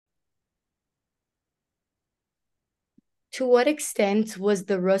To what extent was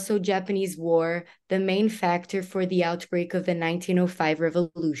the Russo-Japanese War the main factor for the outbreak of the 1905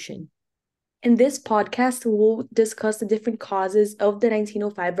 revolution? In this podcast, we'll discuss the different causes of the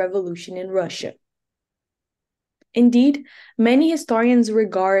 1905 revolution in Russia. Indeed, many historians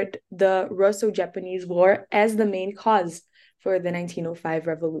regard the Russo-Japanese War as the main cause for the 1905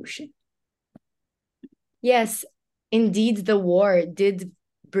 revolution. Yes, indeed, the war did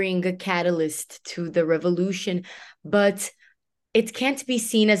bring a catalyst to the revolution, but it can't be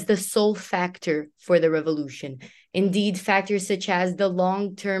seen as the sole factor for the revolution. Indeed, factors such as the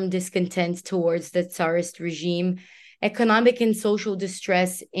long term discontent towards the Tsarist regime, economic and social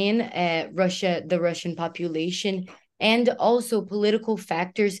distress in Russia, the Russian population, and also political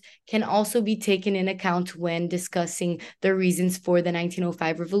factors can also be taken in account when discussing the reasons for the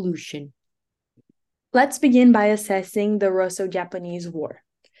 1905 revolution. Let's begin by assessing the Russo-Japanese War.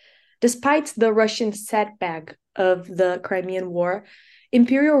 Despite the Russian setback of the Crimean War,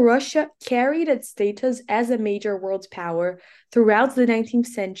 Imperial Russia carried its status as a major world power throughout the 19th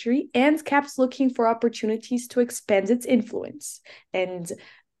century and kept looking for opportunities to expand its influence. And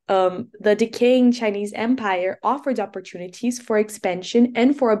the decaying Chinese empire offered opportunities for expansion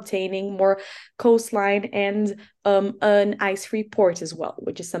and for obtaining more coastline and an ice-free port as well,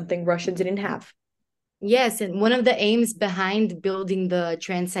 which is something Russia didn't have. Yes, and one of the aims behind building the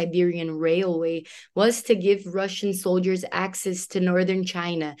Trans-Siberian Railway was to give Russian soldiers access to northern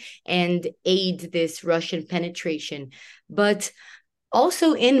China and aid this Russian penetration. But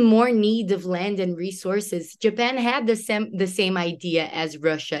also in more need of land and resources, Japan had the same idea as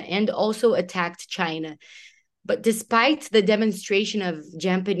Russia and also attacked China. But despite the demonstration of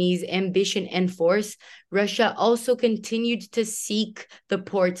Japanese ambition and force, Russia also continued to seek the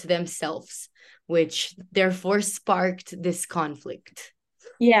ports themselves, which therefore sparked this conflict.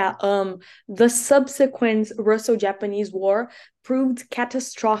 Yeah, the subsequent Russo-Japanese War proved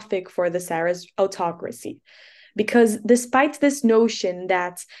catastrophic for the Tsarist autocracy because despite this notion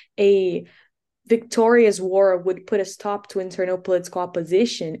that a victorious war would put a stop to internal political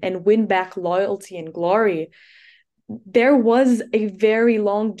opposition and win back loyalty and glory, there was a very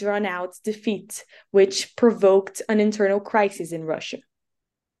long drawn out defeat, which provoked an internal crisis in Russia.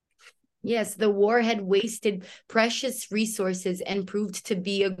 Yes, the war had wasted precious resources and proved to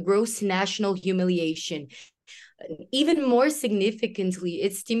be a gross national humiliation. Even more significantly,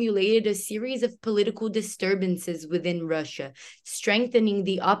 it stimulated a series of political disturbances within Russia, strengthening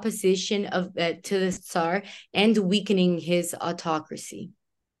the opposition to the Tsar and weakening his autocracy.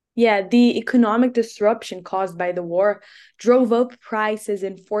 Yeah, the economic disruption caused by the war drove up prices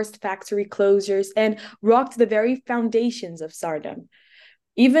and forced factory closures and rocked the very foundations of Tsardom.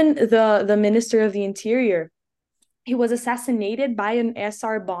 Even the Minister of the Interior, he was assassinated by an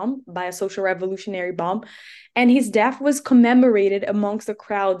SR bomb, by a social revolutionary bomb, and his death was commemorated amongst the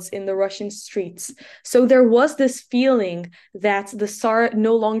crowds in the Russian streets. So there was this feeling that the Tsar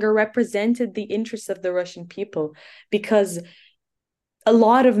no longer represented the interests of the Russian people because a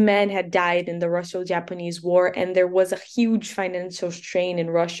lot of men had died in the Russo-Japanese War, and there was a huge financial strain in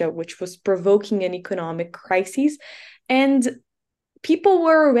Russia, which was provoking an economic crisis. And people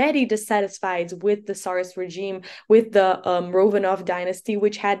were already dissatisfied with the Tsarist regime, with the Romanov dynasty,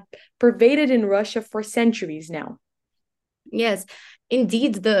 which had pervaded in Russia for centuries now. Yes,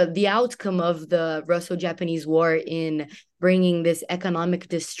 indeed, the outcome of the Russo-Japanese War in bringing this economic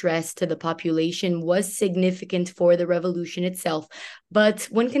distress to the population was significant for the revolution itself. But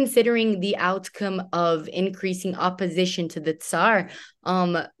when considering the outcome of increasing opposition to the Tsar,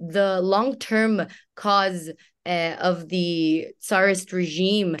 the long-term cause of the Tsarist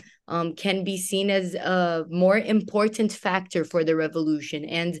regime can be seen as a more important factor for the revolution,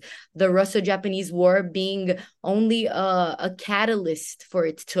 and the Russo-Japanese War being only a catalyst for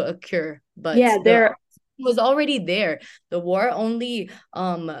it to occur. But Yeah, the there was already there. The war only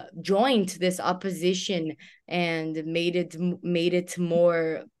joined this opposition and made it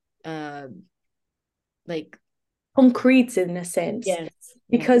more uh like concrete in a sense. yes, yes.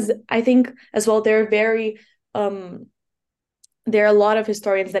 Because I think as well um there are a lot of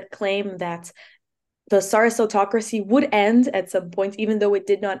historians that claim that the Tsarist autocracy would end at some point, even though it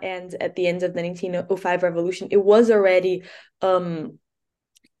did not end at the end of the 1905 revolution. It was already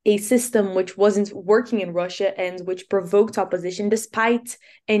a system which wasn't working in Russia and which provoked opposition despite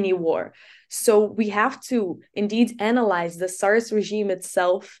any war. So we have to indeed analyze the Tsarist regime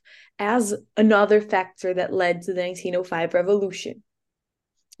itself as another factor that led to the 1905 revolution.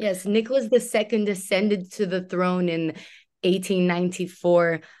 Yes, Nicholas II ascended to the throne in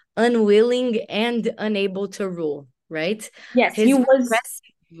 1894, unwilling and unable to rule, right? Yes, he His was. repressive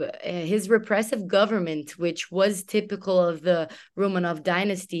his repressive government, which was typical of the Romanov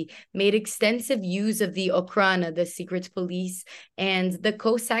dynasty, made extensive use of the Okhrana, the secret police, and the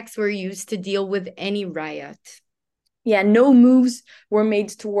Cossacks were used to deal with any riot. Yeah, no moves were made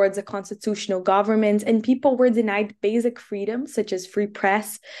towards a constitutional government, and people were denied basic freedoms such as free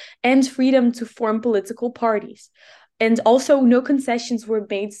press and freedom to form political parties. And also, no concessions were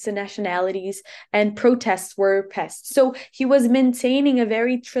made to nationalities, and protests were passed. So he was maintaining a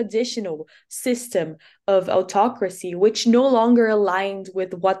very traditional system of autocracy, which no longer aligned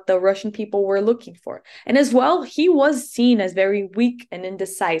with what the Russian people were looking for. And as well, he was seen as very weak and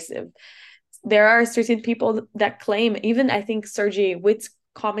indecisive. There are certain people that claim, even I think Sergei Witt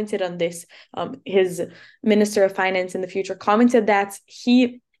commented on this, his Minister of Finance in the future commented that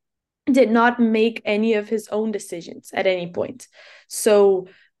he did not make any of his own decisions at any point. So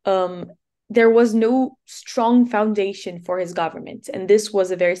there was no strong foundation for his government. And this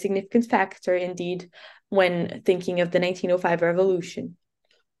was a very significant factor indeed when thinking of the 1905 revolution.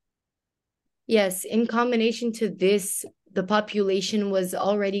 Yes, in combination to this, the population was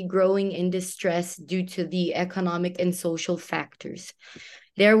already growing in distress due to the economic and social factors.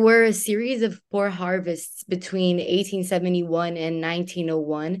 There were a series of poor harvests between 1871 and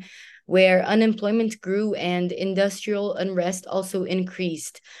 1901, where unemployment grew and industrial unrest also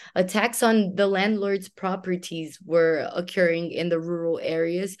increased. Attacks on the landlords' properties were occurring in the rural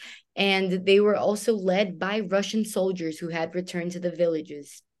areas, and they were also led by Russian soldiers who had returned to the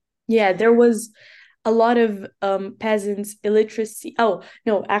villages. Yeah, there was a lot of peasants illiteracy. Oh,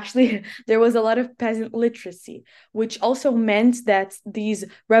 no, actually, there was a lot of peasant literacy, which also meant that these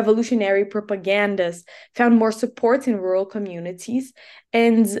revolutionary propagandas found more support in rural communities.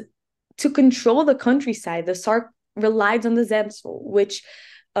 And to control the countryside, the Tsar relied on the Zemstvo, which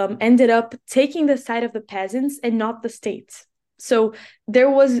ended up taking the side of the peasants and not the state. So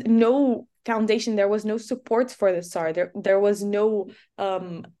there was no foundation, there was no support for the Tsar, there was no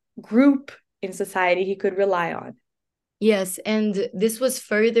group in society he could rely on. Yes, and this was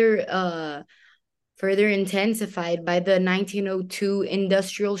further intensified by the 1902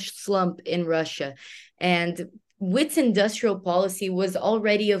 industrial slump in Russia. And Witt's industrial policy was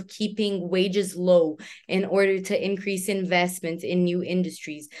already of keeping wages low in order to increase investment in new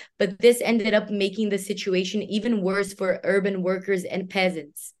industries. But this ended up making the situation even worse for urban workers and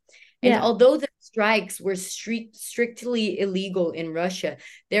peasants. And Yeah. although the strikes were strictly illegal in Russia,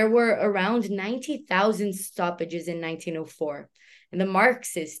 there were around 90,000 stoppages in 1904. And the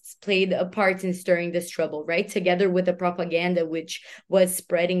Marxists played a part in stirring this trouble, right? Together with the propaganda which was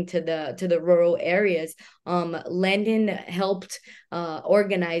spreading to the rural areas. Lenin helped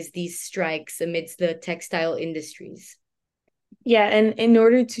organize these strikes amidst the textile industries. Yeah, and in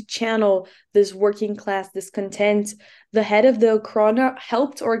order to channel this working class discontent, the head of the Okhrana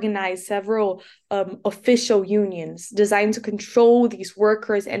helped organize several official unions designed to control these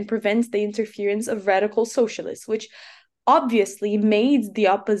workers and prevent the interference of radical socialists, which obviously made the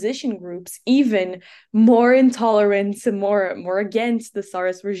opposition groups even more intolerant, more against the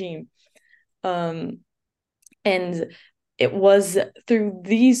Tsarist regime. And it was through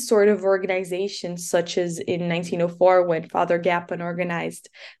these sort of organizations, such as in 1904, when Father Gapon organized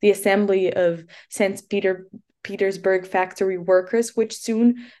the Assembly of St. Petersburg factory workers, which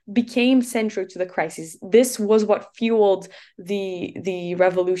soon became central to the crisis. This was what fueled the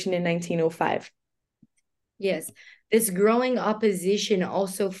revolution in 1905. Yes, this growing opposition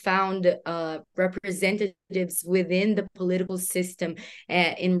also found representatives within the political system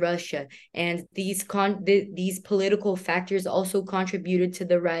in Russia, and these political factors also contributed to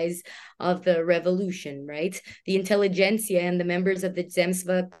the rise of the revolution. Right, the intelligentsia and the members of the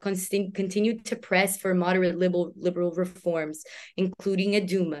Zemstva continued to press for moderate liberal reforms, including a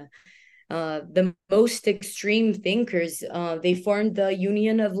Duma. The most extreme thinkers, they formed the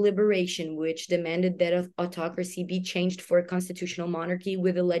Union of Liberation, which demanded that autocracy be changed for a constitutional monarchy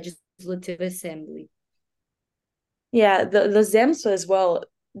with a legislative assembly. Yeah, the Zemstva as well.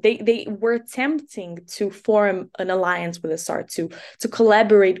 They were attempting to form an alliance with the Tsar, to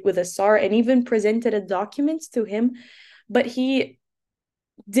collaborate with the Tsar, and even presented a document to him, but he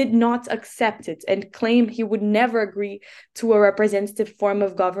did not accept it and claimed he would never agree to a representative form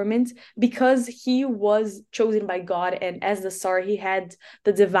of government because he was chosen by God, and as the Tsar, he had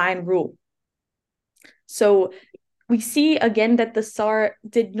the divine rule. So we see again that the Tsar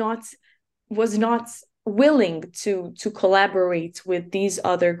was not willing to collaborate with these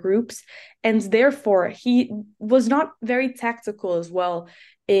other groups, and therefore he was not very tactical as well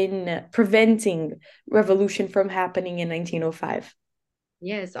in preventing revolution from happening in 1905.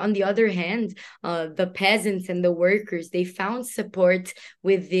 Yes, on the other hand, the peasants and the workers, they found support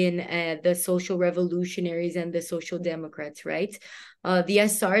within the social revolutionaries and the social democrats, right? The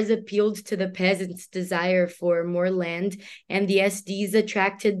SRs appealed to the peasants' desire for more land, and the SDs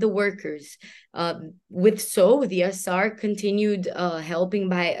attracted the workers. The SR continued helping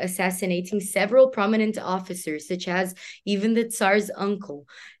by assassinating several prominent officers, such as even the Tsar's uncle.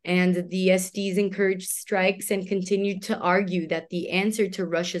 And the SDs encouraged strikes and continued to argue that the answer to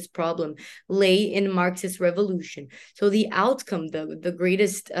Russia's problem lay in Marxist revolution. So the outcome, the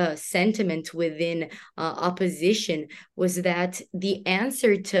greatest sentiment within opposition was that the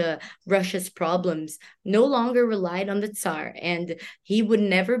answer to Russia's problems no longer relied on the Tsar, and he would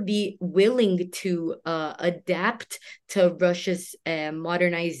never be willing to adapt to Russia's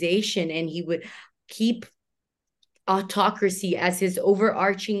modernization, and he would keep autocracy as his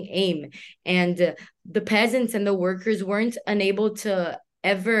overarching aim. And the peasants and the workers weren't unable to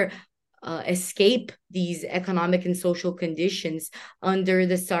ever escape these economic and social conditions under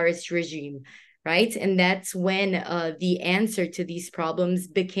the Tsarist regime. Right. And that's when the answer to these problems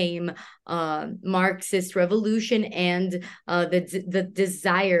became Marxist revolution, and the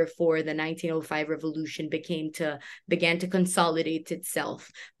desire for the 1905 revolution began to consolidate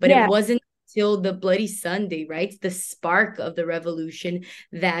itself. But it Yeah, wasn't till the Bloody Sunday, right? The spark of the revolution,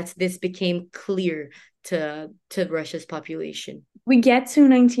 that this became clear to Russia's population. we get to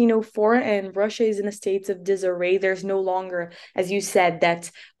 1904 and Russia is in a state of disarray. There's no longer, as you said,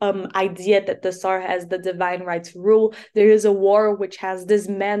 that idea that the Tsar has the divine right to rule. There is a war which has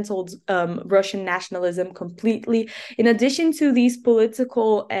dismantled Russian nationalism completely. In addition to these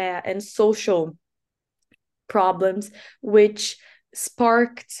political and social problems, which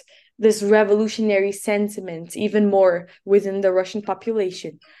sparked this revolutionary sentiment even more within the Russian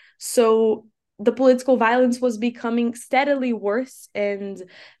population. So the political violence was becoming steadily worse, and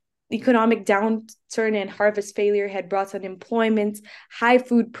economic downturn and harvest failure had brought unemployment, high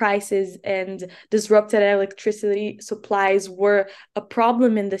food prices, and disrupted electricity supplies were a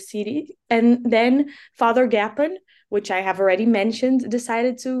problem in the city. And then Father Gapon, which I have already mentioned,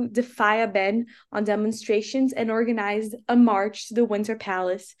 decided to defy a ban on demonstrations and organized a march to the Winter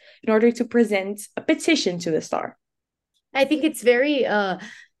Palace in order to present a petition to the Tsar. I think it's very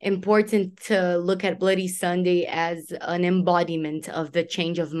important to look at Bloody Sunday as an embodiment of the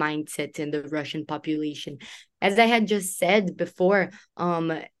change of mindset in the Russian population. As I had just said before,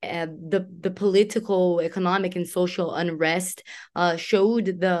 the political, economic, and social unrest showed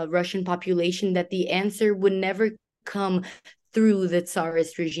the Russian population that the answer would never come through the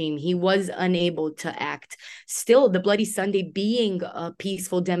Tsarist regime. He was unable to act. Still, the Bloody Sunday being a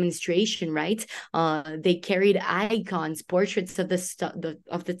peaceful demonstration, right? They carried icons, portraits of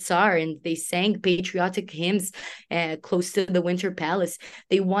the Tsar, and they sang patriotic hymns close to the Winter Palace.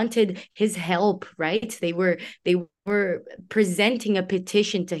 They wanted his help, right? They were presenting a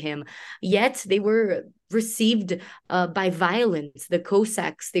petition to him, yet they were received by violence. The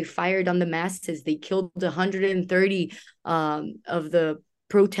Cossacks, they fired on the masses. They killed 130 of the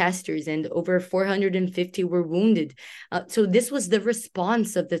protesters, and over 450 were wounded. So this was the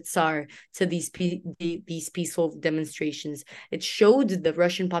response of the Tsar to these peaceful demonstrations. It showed the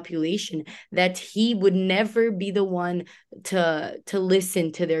Russian population that he would never be the one to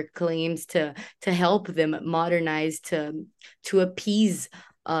listen to their claims, to help them modernize, to appease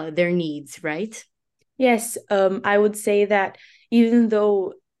their needs, right? Yes, I would say that even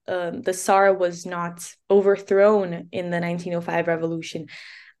though the Tsar was not overthrown in the 1905 revolution,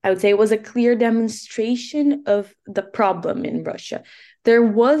 I would say it was a clear demonstration of the problem in Russia. There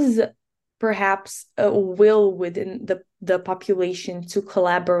was perhaps a will within the population to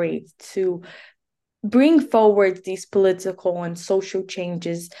collaborate, to bring forward these political and social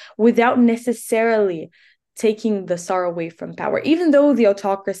changes without necessarily taking the Tsar away from power, even though the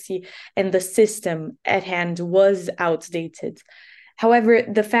autocracy and the system at hand was outdated. However,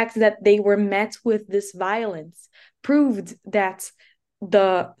 the fact that they were met with this violence proved that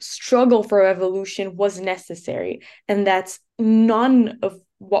the struggle for revolution was necessary, and that none of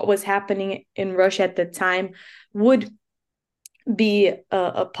what was happening in Russia at the time would be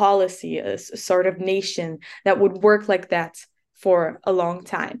a policy, a sort of nation that would work like that for a long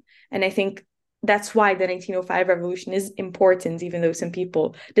time. And I think that's why the 1905 revolution is important, even though some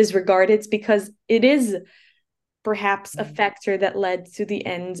people disregard it, because it is perhaps a factor that led to the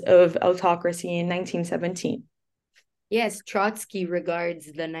end of autocracy in 1917. Yes, Trotsky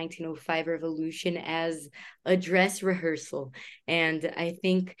regards the 1905 revolution as a dress rehearsal. And I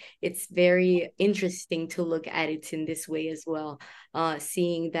think it's very interesting to look at it in this way as well,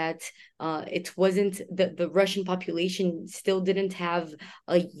 seeing that it wasn't the Russian population still didn't have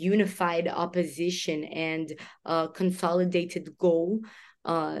a unified opposition and a consolidated goal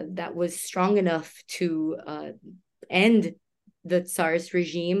that was strong enough to end the Tsarist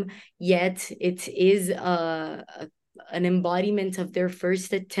regime, yet it is an embodiment of their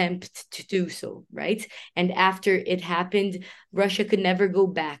first attempt to do so, right? And after it happened, Russia could never go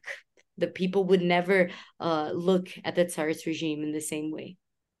back. The people would never look at the Tsarist regime in the same way.